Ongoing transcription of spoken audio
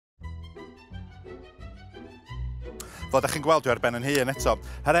Fel ydych chi'n gweld dwi ar ben yn hun eto.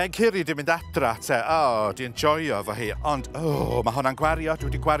 Yr egg hiri di mynd adra, te, di enjoyo fo hi. Ond, mae hwnna'n gwario. Dwi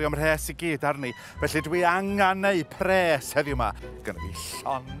wedi gwario mhres i gyd arni. Felly dwi angen neu pres heddiw yma. Gynna fi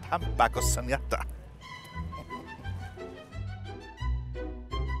llond hambag o syniadau.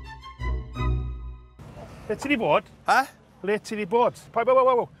 Le ti di bod? Le ti di bod?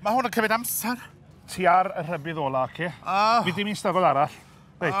 Mae hwn yn cymryd amser. Ti ar y rhybydd ola, ci. Fi ddim i'n stafod arall.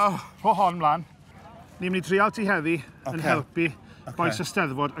 Reit, o hon mlaen. Ni'n mynd i trial ti heddi yn helpu boes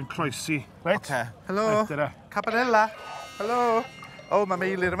Eisteddfod yn croesi. Reit? Helo. Cabanella. Helo. Mae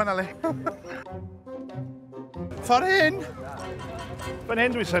Meilir yma na le. Ffordd hyn. Fan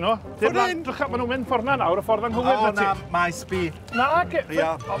hyn dwi'n sy'n o. Maen nhw'n mynd ffordd na nawr, y ffordd anghywir na ti. Na, Maes B. Na,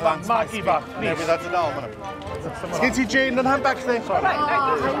 Maggi ba. Newydd ar dynol ma nhw. Sgyn ti Jane yn handbag chdi?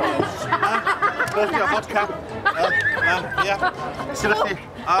 Dio, vodka. Ia. Sy'n chi?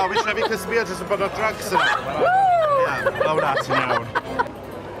 Wisio fi cysbio jyst yn bod o drugs yna. Ia, na ti'n iawn.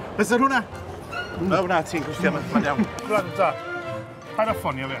 Beth yw'r hwnna? Na ti'n gwythio mae'n iawn. Gwranda, pa'n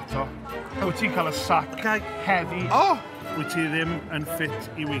ffonio fi eto. Wyt ti'n cael y sac heddi. Wyt ti ddim yn ffit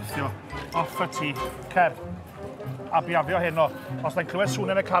i weithio. Off a ti, cer. A biafio hyn o. Os na'n clywed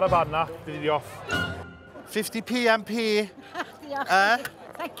sŵn yn y carafan na, bydd i off. 50p MP. Diolch.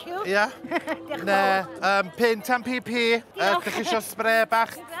 Thank you. Ia. Ne, pint am PP. Dych chi eisiau spray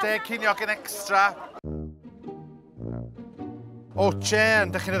bach, 10 ceiniog yn extra.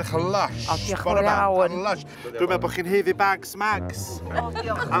 Jane, dych chi'n edrych yn lush. Diolch yn iawn. Dwi'n meddwl bod chi'n heiddi bags mags.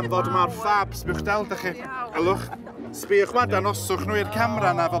 Am fod mor fab, sbiwch del, dych chi. Alwch, sbiwch ma, dan oswch nhw i'r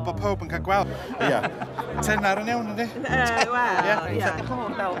camera na fel bod pob yn cael gweld. Ia. Tennar yn iawn, ynddi? Wel, ia, diolch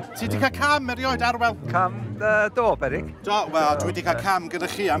yn fawr. Ti wedi cael cam erioed arwel? Cam do, Berig? Do, wel, dwi wedi cael cam gyda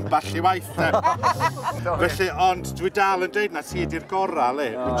chi am ball i waith, de. Felly, ond dwi dal yn dweud na ti ydi'r gorau,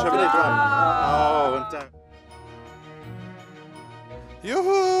 le. Yn da.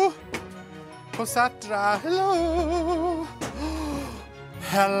 Yuhu! Pws adra, helo!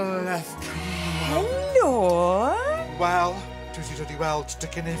 Heleth. Helo! Wel, dwi wedi dod i weld dy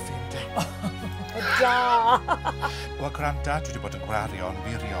gynefin, de. Da! Wel, gwranda, dwi wedi bod yn gwario yn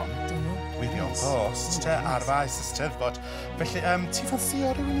wirion post, te, ar faes Eisteddfod. Felly, ti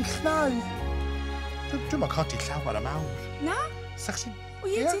ffansio rhywun i chnau? Dwi'n mynd codi llawer am awr. Na? Sa'ch ti'n... O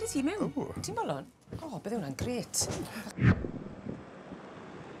ie, ti mewn. Ti'n bolon? Bydd hwnna'n gret.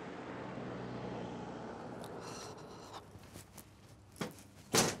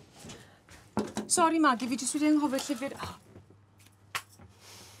 Sori, Maggi, fi jyst wedi anghofio llyfr...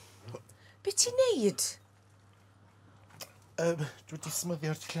 Be ti'n neud? Dwi wedi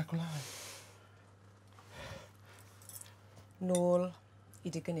smyddio'r tillia gwlau. Nôl i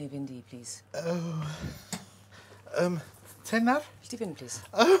dy gynefin di, please. Tennar? Will ti fynd, please?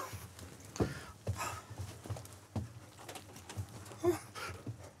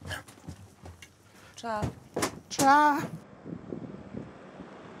 Tra. Tra!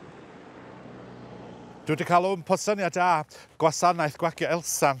 Dwi wedi cael o'n posyniad da, gwasanaeth gwagio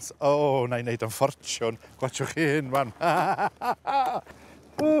Elsant. Na i wneud yn ffortiwn. Gwachwch chi hyn, wan.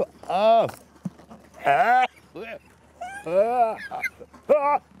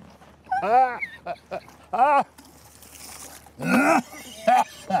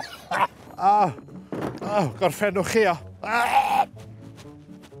 Gorffennwch chi o.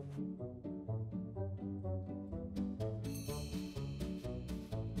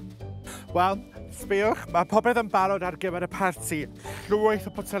 Wel, sbiwch, mae popeth yn barod ar gyfer y parti. Llwyth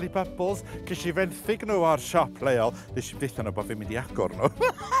o poteli bubbles, ges i fenthyg nhw o'r siop leol. Nes i ddeithio nhw bod fi'n mynd i agor nhw.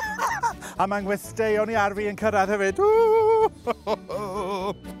 A mae'n gwesteion i ar fi yn cyrraedd hefyd.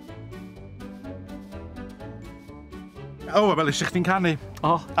 Wel, eisiau chdi'n canu.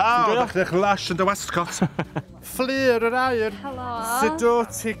 Dach chi'ch lush yn dy wascot. Fflir yr air. Helo. Sut o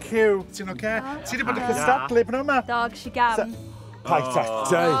ti ciw? Ti'n oce? Ti wedi bod yn cystadlu pan yma? Dog, si gam. Paid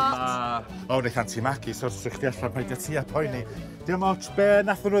actau. Wneith Aunty Maggi, so wrth chdi allan paid ti a poeni. Diolch ots be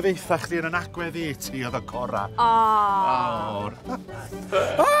nathon nhw ddeitha chdi yn yn agwedd i ti oedd y cora.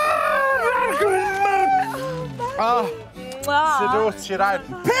 Sut o ti rhaid?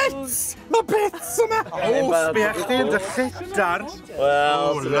 Pits! Mae pits yma! Sbia chdi yn dy llidar.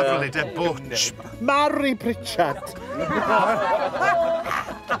 Lyfli, de bwtch. Mary Pritchard.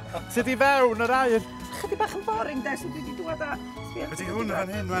 Sut i fewn yr air? Chydig bach yn boring, de, so dwi wedi dod a... Ydy hwn fan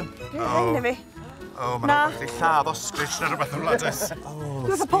hyn, wan? Hyn fi. Mae'n rhaid chdi lladd osgris na rhywbeth yn wladus.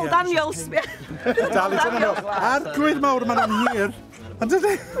 Dwi'n fawr Paul Daniels, sbia. Dal i dyn nhw. Arglwydd mawr ma'n hir. Ond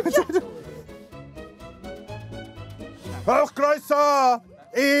ydy. Wel, croeso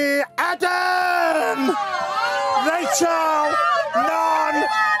i Eden! Rachel! Non!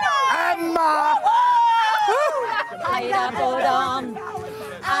 Emma!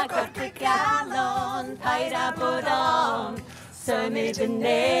 paid a bod on. Symud yn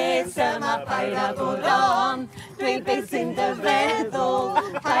nes yma, paid a bod on. Dwi beth sy'n dy feddwl,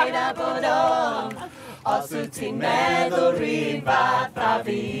 paid a bod on. Os wyt ti'n meddwl rhywun fath a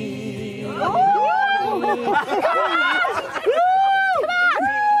fi. Come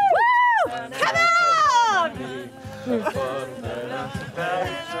on!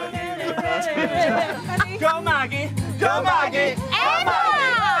 Go Maggi! Go Maggi! Emma!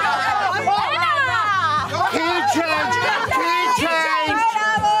 Key change! Key change!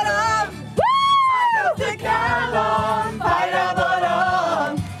 Paid a bod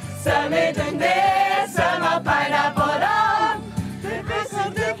on. Symud yn nes yma, paid a bod on. Dwi beth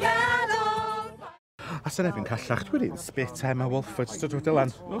sy'n dy galon. A sy'n efo'n callach, dwi'n spit Emma Walford, stod dwi'n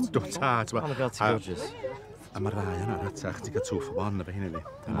dylan. Dwi'n tad. Oh my god, ti'n gorgeous. A mae rai yna ratach, ti'n cael 2 for 1 efo hyn i fi.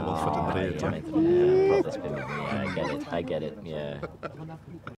 Emma Walford yn bryd, Yeah, I get it,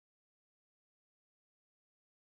 yeah.